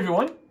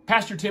Everyone,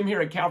 Pastor Tim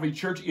here at Calvary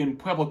Church in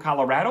Pueblo,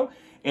 Colorado,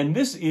 and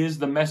this is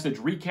the message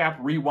recap,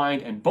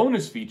 rewind, and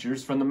bonus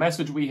features from the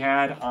message we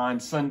had on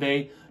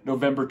Sunday,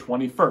 November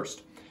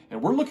 21st.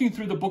 And we're looking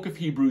through the book of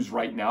Hebrews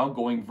right now,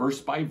 going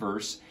verse by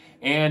verse,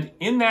 and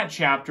in that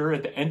chapter,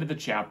 at the end of the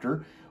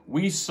chapter,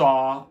 we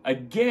saw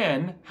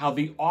again how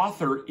the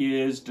author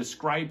is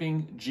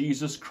describing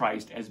Jesus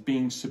Christ as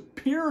being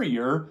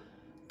superior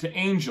to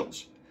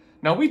angels.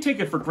 Now, we take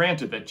it for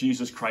granted that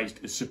Jesus Christ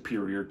is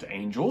superior to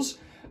angels.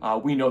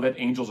 We know that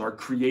angels are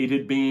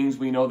created beings.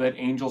 We know that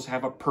angels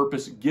have a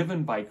purpose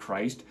given by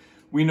Christ.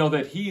 We know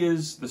that he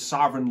is the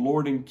sovereign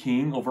Lord and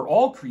King over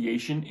all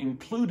creation,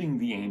 including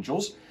the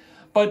angels.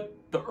 But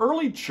the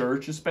early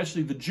church,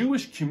 especially the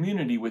Jewish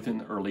community within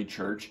the early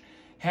church,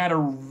 had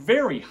a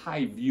very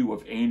high view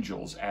of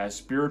angels as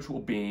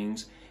spiritual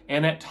beings,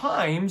 and at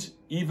times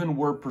even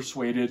were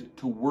persuaded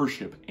to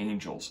worship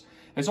angels.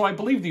 And so I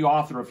believe the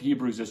author of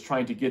Hebrews is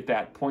trying to get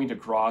that point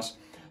across,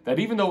 that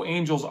even though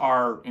angels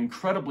are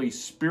incredibly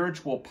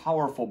spiritual,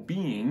 powerful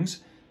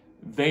beings,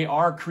 they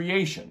are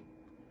creation.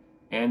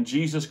 And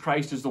Jesus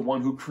Christ is the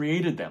one who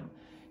created them,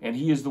 and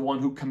he is the one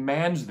who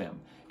commands them.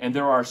 And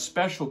there are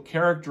special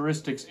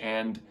characteristics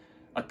and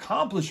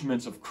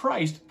accomplishments of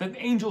Christ that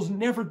angels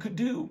never could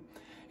do.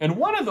 And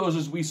one of those,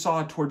 as we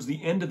saw towards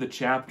the end of the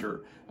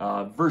chapter,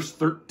 verse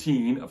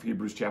 13 of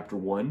Hebrews chapter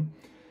 1,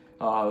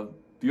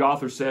 the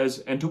author says,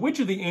 "And to which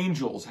of the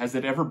angels has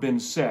it ever been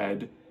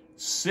said,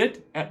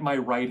 'Sit at my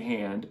right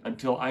hand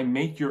until I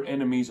make your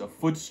enemies a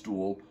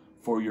footstool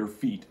for your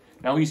feet'?"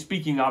 Now he's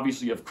speaking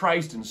obviously of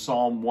Christ in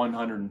Psalm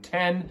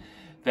 110,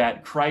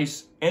 that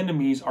Christ's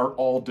enemies are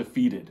all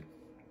defeated.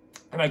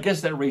 And I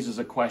guess that raises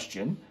a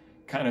question,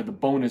 kind of the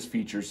bonus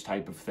features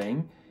type of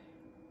thing.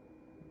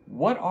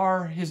 What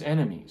are his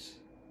enemies?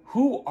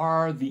 Who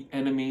are the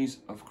enemies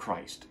of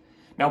Christ?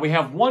 Now we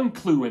have one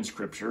clue in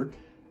Scripture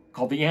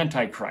called the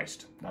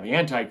Antichrist. Now the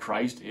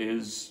Antichrist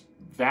is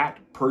that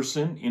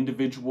person,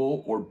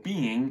 individual, or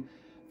being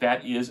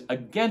that is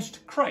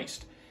against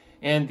Christ.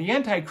 And the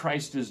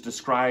Antichrist is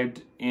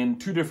described in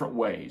two different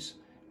ways,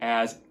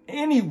 as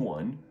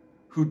anyone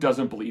who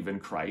doesn't believe in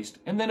Christ,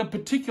 and then a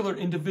particular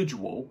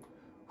individual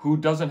who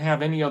doesn't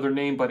have any other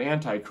name but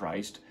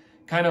Antichrist,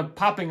 kind of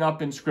popping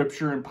up in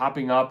Scripture and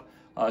popping up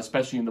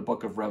especially in the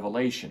book of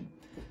Revelation.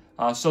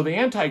 So the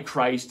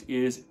Antichrist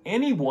is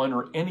anyone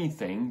or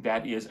anything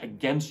that is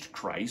against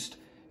Christ,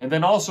 and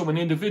then also an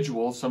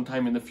individual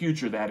sometime in the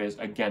future that is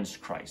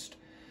against Christ.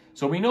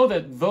 So we know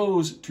that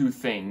those two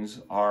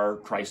things are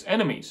Christ's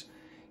enemies.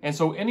 And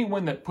so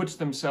anyone that puts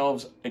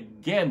themselves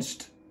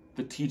against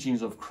the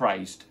teachings of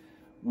Christ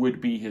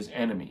would be his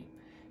enemy.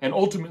 And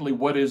ultimately,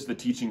 what is the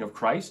teaching of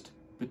Christ?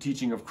 The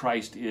teaching of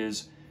Christ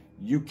is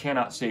you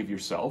cannot save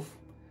yourself,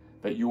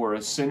 that you are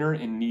a sinner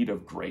in need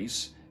of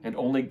grace, and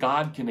only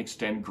God can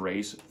extend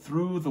grace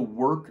through the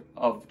work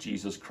of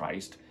Jesus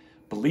Christ,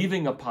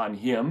 believing upon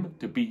him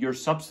to be your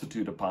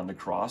substitute upon the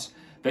cross,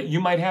 that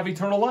you might have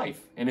eternal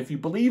life. And if you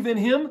believe in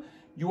him,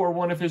 you are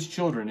one of his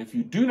children. If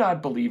you do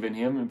not believe in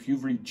him, if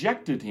you've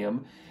rejected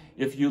him,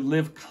 if you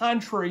live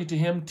contrary to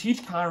him,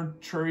 teach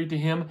contrary to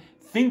him,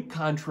 think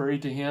contrary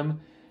to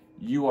him,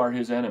 you are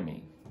his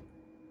enemy.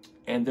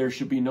 And there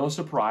should be no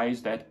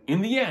surprise that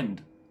in the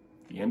end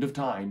of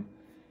time,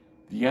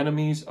 the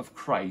enemies of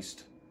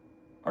Christ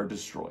are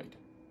destroyed.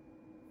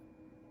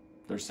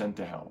 They're sent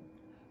to hell.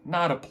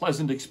 Not a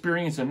pleasant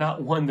experience, and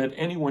not one that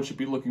anyone should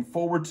be looking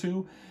forward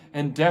to.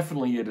 And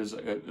definitely it's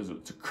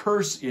a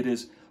curse, it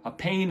is a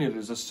pain, it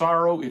is a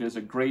sorrow, it is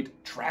a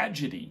great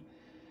tragedy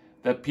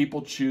that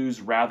people choose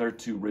rather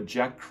to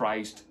reject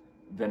Christ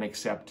than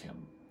accept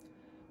him.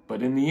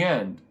 But in the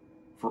end,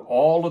 for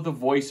all of the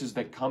voices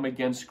that come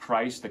against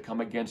Christ, that come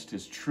against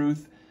his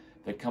truth,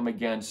 that come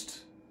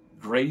against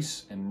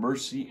grace and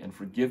mercy and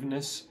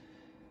forgiveness,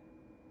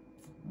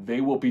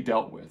 they will be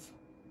dealt with.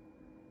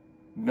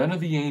 None of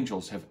the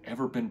angels have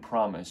ever been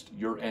promised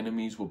your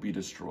enemies will be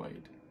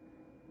destroyed,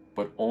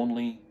 but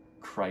only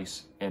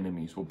Christ's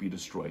enemies will be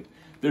destroyed.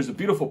 There's a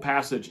beautiful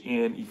passage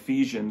in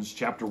Ephesians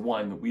chapter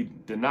 1 that we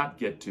did not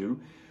get to,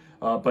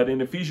 but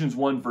in Ephesians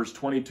 1 verse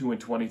 22 and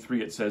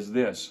 23 it says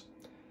this,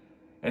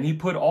 "And he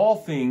put all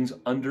things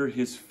under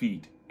his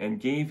feet and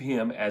gave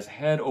him as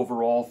head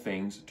over all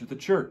things to the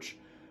church,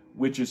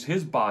 which is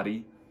his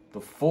body, the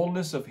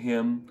fullness of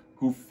him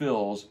who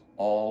fills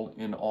all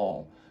in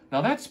all."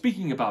 Now that's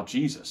speaking about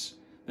Jesus.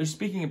 They're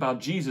speaking about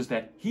Jesus,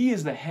 that he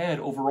is the head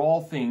over all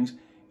things,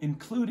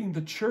 including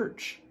the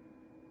church,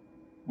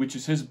 which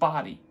is his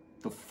body,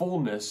 the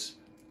fullness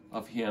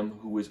of him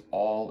who is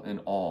all in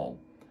all.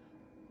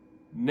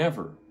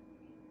 Never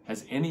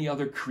has any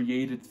other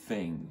created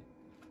thing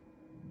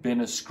been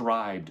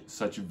ascribed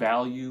such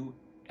value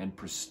and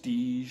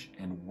prestige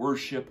and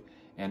worship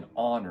and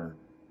honor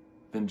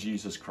than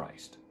Jesus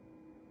Christ.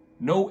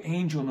 No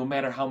angel, no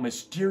matter how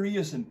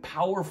mysterious and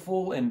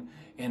powerful and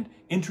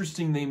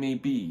interesting they may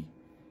be,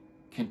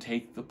 can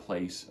take the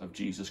place of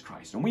Jesus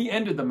Christ. And we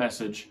ended the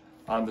message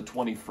on the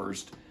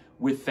 21st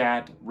with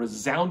that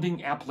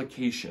resounding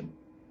application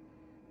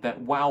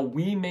that while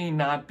we may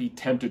not be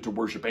tempted to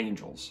worship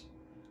angels,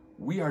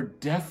 we are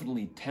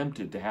definitely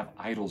tempted to have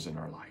idols in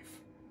our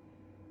life.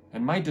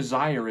 And my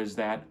desire is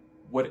that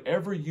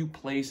whatever you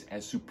place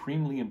as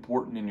supremely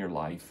important in your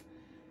life,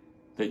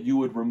 that you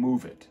would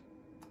remove it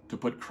to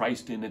put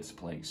Christ in its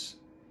place.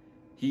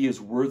 He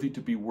is worthy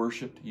to be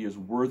worshiped. He is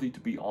worthy to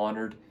be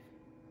honored.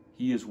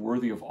 He is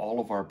worthy of all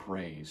of our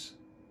praise.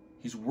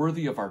 He's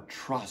worthy of our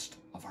trust,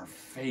 of our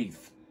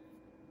faith,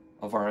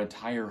 of our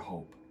entire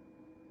hope.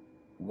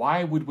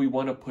 Why would we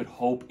want to put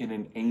hope in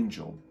an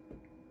angel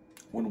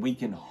when we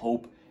can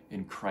hope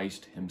in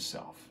Christ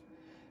himself?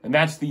 And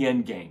that's the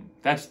end game.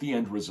 That's the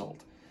end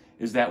result,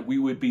 is that we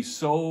would be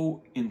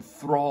so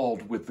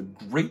enthralled with the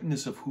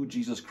greatness of who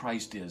Jesus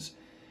Christ is,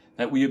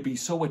 that we would be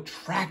so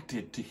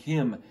attracted to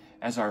him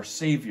as our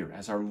Savior,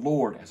 as our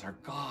Lord, as our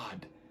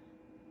God,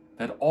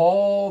 that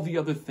all the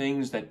other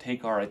things that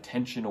take our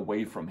attention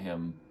away from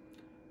him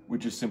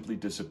would just simply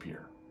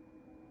disappear.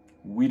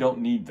 We don't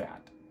need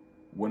that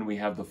when we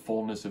have the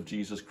fullness of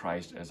Jesus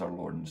Christ as our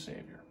Lord and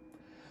Savior.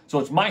 So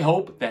it's my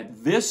hope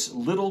that this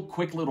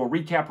quick little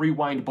recap,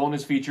 rewind,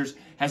 bonus features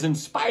has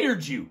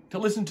inspired you to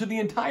listen to the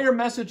entire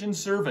message and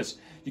service.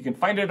 You can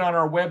find it on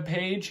our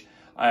webpage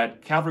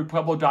at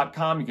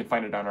calvarypueblo.com. You can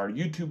find it on our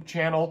YouTube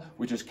channel,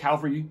 which is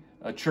Calvary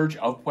Church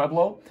of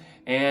Pueblo.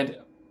 And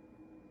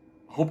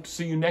hope to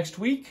see you next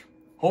week.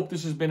 Hope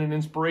this has been an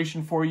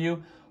inspiration for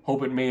you.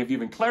 Hope it may have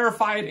even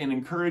clarified and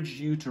encouraged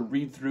you to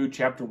read through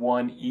chapter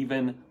 1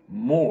 even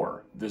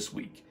more this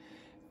week.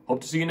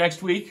 Hope to see you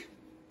next week.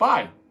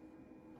 Bye.